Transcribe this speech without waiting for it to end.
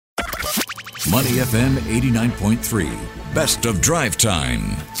Money FM 89.3. Best of Drive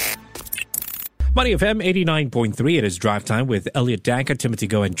Time. Money FM 89.3. It is Drive Time with Elliot Danker, Timothy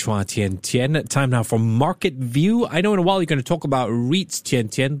Goh and Chua Tian Tian. Time now for Market View. I know in a while you're going to talk about REITs, Tian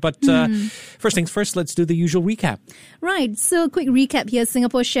Tian, but first things first, let's do the usual recap. Right, so quick recap here.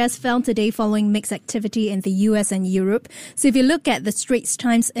 Singapore shares fell today following mixed activity in the US and Europe. So if you look at the Straits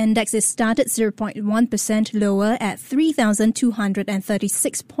Times Index, it started 0.1% lower at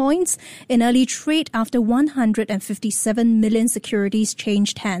 3,236 points in early trade after 157 million securities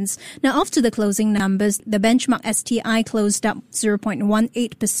changed hands. Now, after the closing numbers, the benchmark STI closed up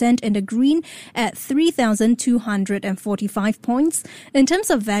 0.18% in the green at 3,245 points. In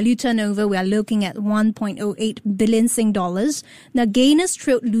terms of value turnover, we are looking at 1.08 billion Sing dollars. Now, gainers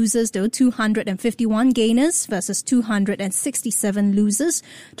trailed losers though, 251 gainers versus 267 losers.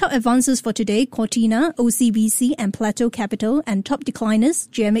 Top advances for today, Cortina, OCBC and Plateau Capital, and top decliners,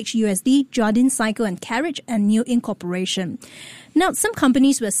 GMH USD, Jardine Cycle and Carriage, and New Incorporation. Now, some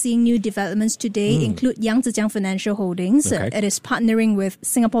companies we're seeing new developments today include Yang Zhejiang Financial Holdings. Okay. It is partnering with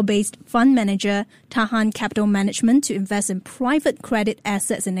Singapore-based fund manager Tahan Capital Management to invest in private credit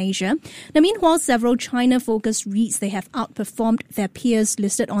assets in Asia. Now, meanwhile, several China-focused REITs, they have outperformed their peers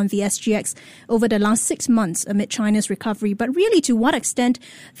listed on the SGX over the last 6 months amid China's recovery. But really, to what extent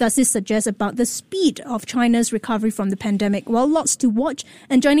does this suggest about the speed of China's recovery from the pandemic? Well, lots to watch.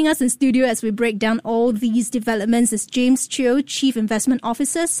 And joining us in studio as we break down all these developments is James Cheo, Chief Investment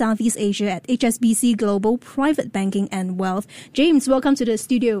Officer, Southeast Asia at HSBC Global Private Banking and Wealth. James, welcome to the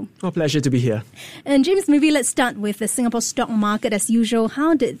studio. A pleasure to be here. And James, maybe let's start with the Singapore stock market as usual.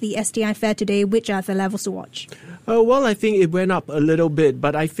 How did the STI fare today? Which are the levels to watch? Well, I think it went up a little bit,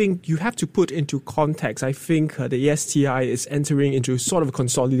 but I think you have to put into context. I think the STI is entering into sort of a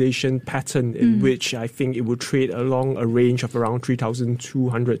consolidation pattern in which I think it will trade along a range of around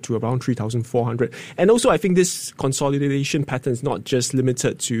 3,200 to around 3,400. And also, I think this consolidation pattern is not just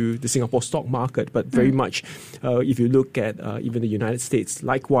limited to the Singapore stock market, but very much if you look at even the United States.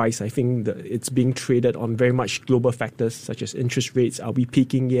 Likewise, I think it's being traded on very much global factors such as interest rates. Are we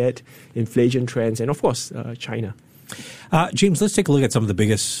peaking yet? Inflation trends, and of course, China. James, let's take a look at some of the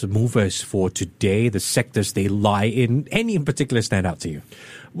biggest movers for today, the sectors they lie in. Any in particular stand out to you?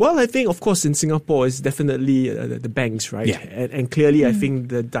 Well, I think, of course, in Singapore, it's definitely the banks, right? Yeah. And clearly, I think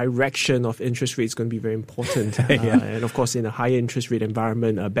the direction of interest rates is going to be very important. And, of course, in a higher interest rate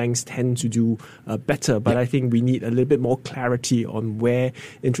environment, banks tend to do better. But I think we need a little bit more clarity on where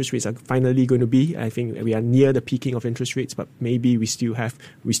interest rates are finally going to be. I think we are near the peaking of interest rates, but maybe we still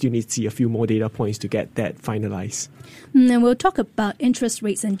need to see a few more data points to get that finalized. And we'll talk about interest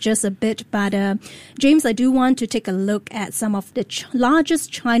rates in just a bit. But, James, I do want to take a look at some of the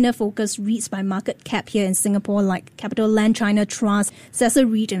largest China-focused REITs by market cap here in Singapore, like Capital Land China Trust,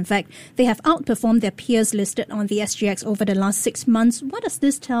 CESA REIT. In fact, they have outperformed their peers listed on the SGX over the last 6 months. What does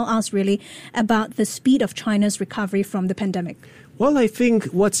this tell us, really, about the speed of China's recovery from the pandemic? Well, I think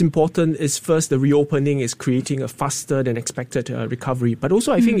what's important is first the reopening is creating a faster than expected recovery. But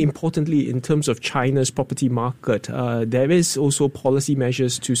also, I think importantly, in terms of China's property market, there is also policy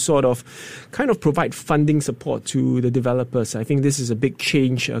measures to sort of kind of provide funding support to the developers. I think this is a big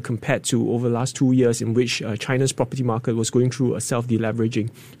change compared to over the last 2 years in which China's property market was going through a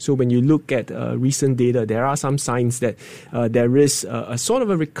self-deleveraging. So when you look at recent data, there are some signs that there is a sort of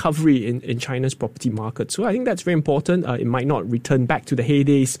a recovery in China's property market. So I think that's very important. It might not return back to the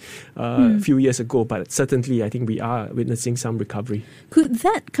heydays a few years ago, but certainly I think we are witnessing some recovery. Could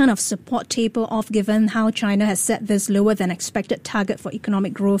that kind of support taper off given how China has set this lower than expected target for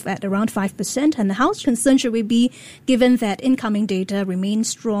economic growth at around 5%? And how concerned should we be given that incoming data remains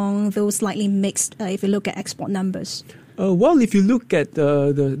strong, though slightly mixed if you look at export numbers? Well, if you look at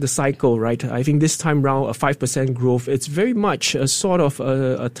the cycle, right, I think this time round, a 5% growth, it's very much a sort of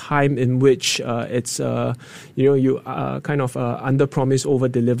a time in which it's, you kind of under-promise,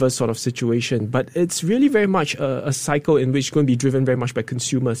 over-deliver sort of situation. But it's really very much a cycle in which it's going to be driven very much by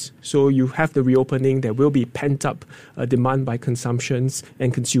consumers. So you have the reopening, there will be pent-up demand by consumptions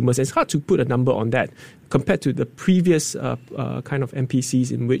and consumers. It's hard to put a number on that compared to the previous kind of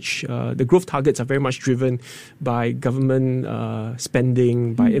MPCs in which the growth targets are very much driven by government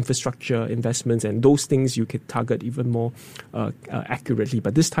spending, by infrastructure investments, and those things you could target even more accurately.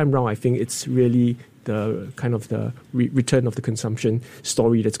 But this time round, I think it's really the kind of the return of the consumption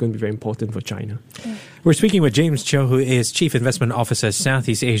story that's going to be very important for China. We're speaking with James Cheo, who is Chief Investment Officer,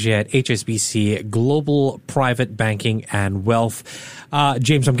 Southeast Asia at HSBC Global Private Banking and Wealth.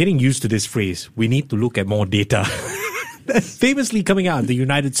 James, I'm getting used to this phrase. We need to look at more data. famously coming out of the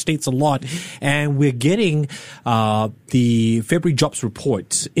United States a lot. And we're getting the February jobs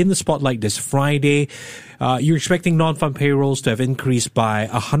report in the spotlight this Friday. You're expecting non-farm payrolls to have increased by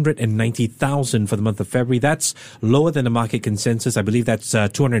 190,000 for the month of February. That's lower than the market consensus. I believe that's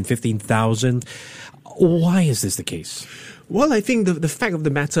 215,000. Why is this the case? Well, I think the fact of the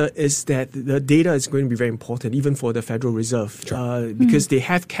matter is that the data is going to be very important, even for the Federal Reserve, because they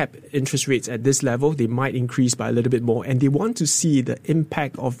have kept interest rates at this level. They might increase by a little bit more, and they want to see the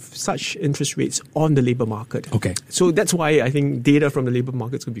impact of such interest rates on the labor market. Okay. So that's why I think data from the labor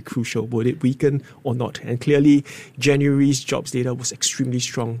market is going to be crucial. Would it weaken or not? And clearly, January's jobs data was extremely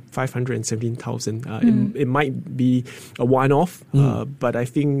strong, 517,000. It might be a one-off, but I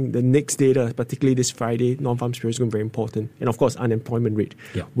think the next data, particularly this Friday, non-farm payrolls is going to be very important. And of course, unemployment rate.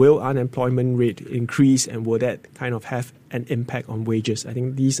 Yeah. Will unemployment rate increase, and will that kind of have an impact on wages? I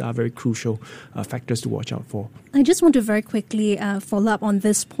think these are very crucial factors to watch out for. I just want to very quickly follow up on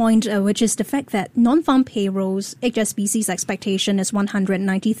this point, which is the fact that non-farm payrolls, HSBC's expectation is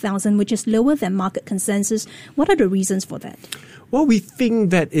 190,000, which is lower than market consensus. What are the reasons for that? Well, we think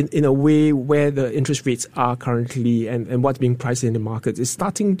that in a way where the interest rates are currently and what's being priced in the markets is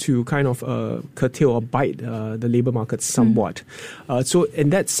starting to kind of curtail or bite the labor market somewhat. So in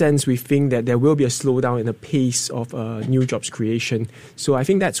that sense, we think that there will be a slowdown in the pace of new jobs creation. So I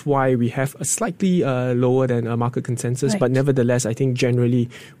think that's why we have a slightly lower than a market consensus. Right. But nevertheless, I think generally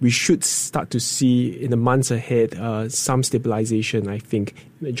we should start to see in the months ahead some stabilization, I think,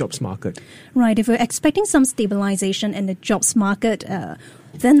 in the jobs market. Right. If we're expecting some stabilization in the jobs market,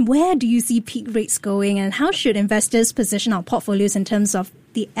 then where do you see peak rates going, and how should investors position our portfolios in terms of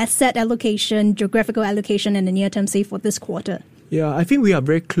the asset allocation, geographical allocation in the near term, say for this quarter? Yeah, I think we are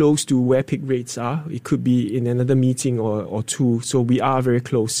very close to where peak rates are. It could be in another meeting or two. So we are very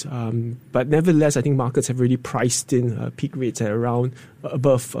close. But nevertheless, I think markets have already priced in peak rates at around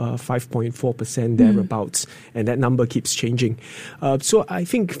above 5.4% thereabouts. And that number keeps changing. So I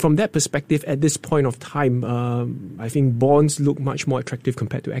think from that perspective, at this point of time, I think bonds look much more attractive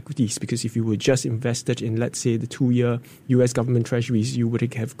compared to equities. Because if you were just invested in, let's say, the 2-year US government treasuries, you would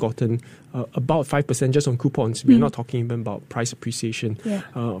have gotten about 5% just on coupons. We're not talking even about price appreciation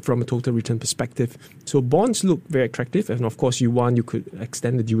from a total return perspective. So bonds look very attractive. And of course, you could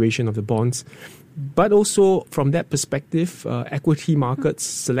extend the duration of the bonds. But also from that perspective, equity markets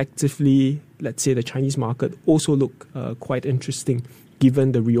selectively, let's say the Chinese market, also look quite interesting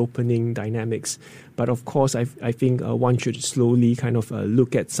given the reopening dynamics. But of course, I think one should slowly kind of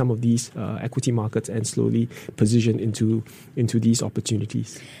look at some of these equity markets and slowly position into these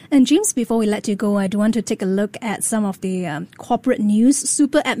opportunities. And James, before we let you go, I do want to take a look at some of the corporate news.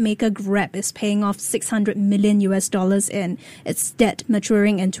 Super app maker Grab is paying off $600 million in its debt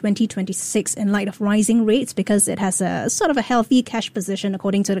maturing in 2026 in light of rising rates, because it has a sort of a healthy cash position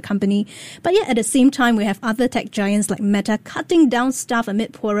according to the company. But yet at the same time, we have other tech giants like Meta cutting down staff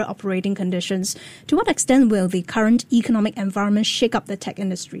amid poorer operating conditions. To what extent will the current economic environment shake up the tech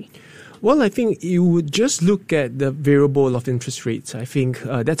industry? Well, I think you would just look at the variable of interest rates. I think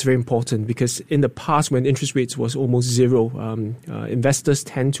that's very important, because in the past, when interest rates was almost zero, investors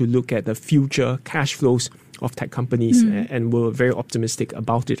tend to look at the future cash flows of tech companies and were very optimistic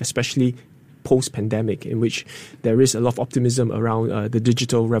about it, especially post-pandemic, in which there is a lot of optimism around the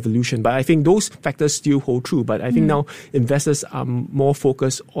digital revolution. But I think those factors still hold true. But I think now investors are more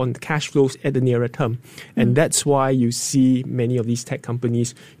focused on cash flows at the nearer term. And that's why you see many of these tech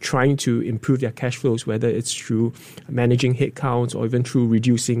companies trying to improve their cash flows, whether it's through managing headcounts or even through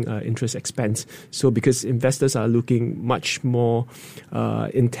reducing interest expense. So because investors are looking much more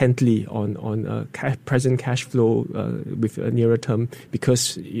intently on present cash flow with a nearer term,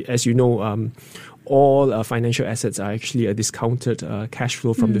 because as you know, all financial assets are actually a discounted cash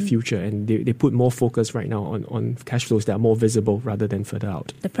flow from the future, and they put more focus right now on cash flows that are more visible rather than further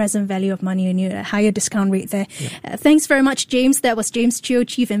out. The present value of money and a higher discount rate there. Yeah. Thanks very much, James. That was James Cheo,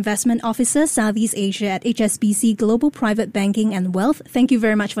 Chief Investment Officer, Southeast Asia at HSBC Global Private Banking and Wealth. Thank you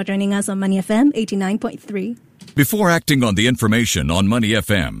very much for joining us on Money FM 89.3. Before acting on the information on Money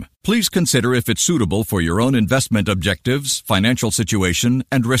FM, please consider if it's suitable for your own investment objectives, financial situation,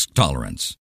 and risk tolerance.